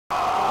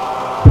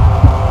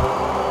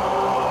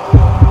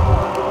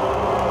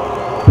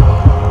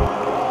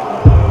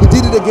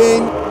it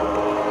again.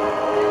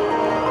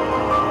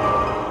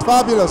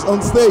 Fabulous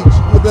on stage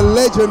with the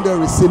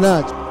legendary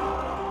Sinach.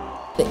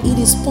 It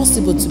is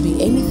possible to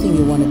be anything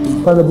you want to be.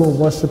 Incredible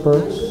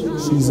worshiper.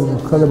 She's an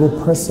incredible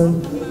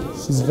person.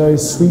 She's very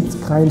sweet,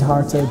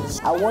 kind-hearted.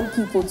 I want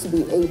people to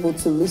be able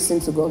to listen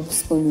to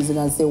gospel music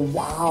and say,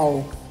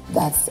 wow,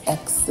 that's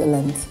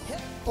excellent.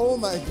 Oh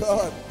my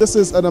God. This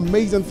is an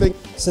amazing thing.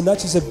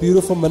 Sinach is a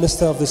beautiful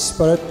minister of the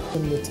Spirit.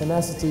 And the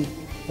tenacity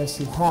that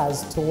she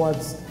has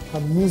towards her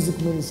music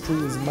ministry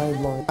is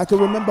mind-blowing. I can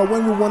remember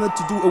when we wanted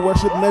to do a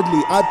worship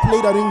medley, I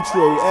played an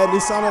intro and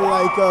it sounded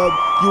like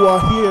You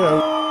Are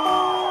Here.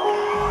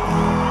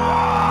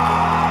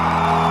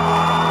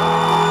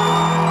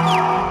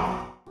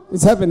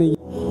 It's happening.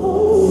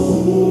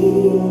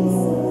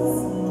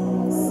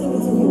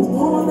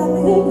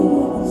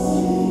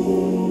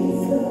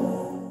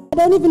 I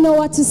don't even know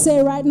what to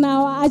say right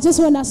now. I just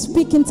want to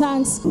speak in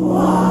tongues.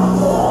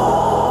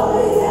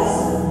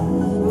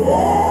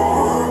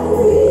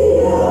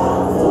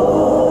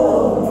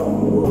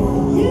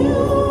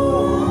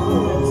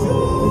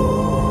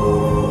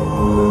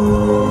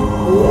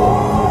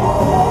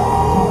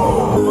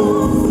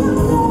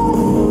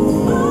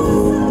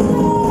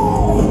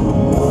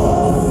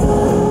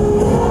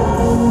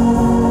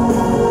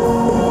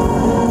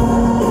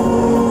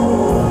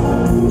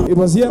 It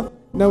was here,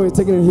 now we're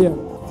taking it here.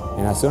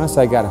 And as soon as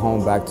I got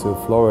home back to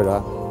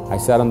Florida, I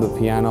sat on the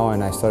piano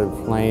and I started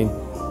playing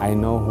I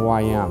Know Who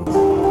I Am.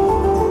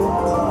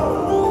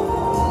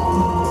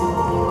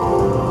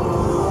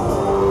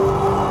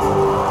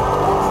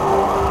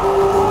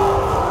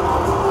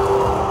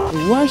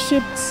 We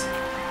worshipped,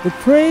 we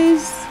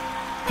praised,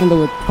 and there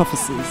were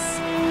prophecies.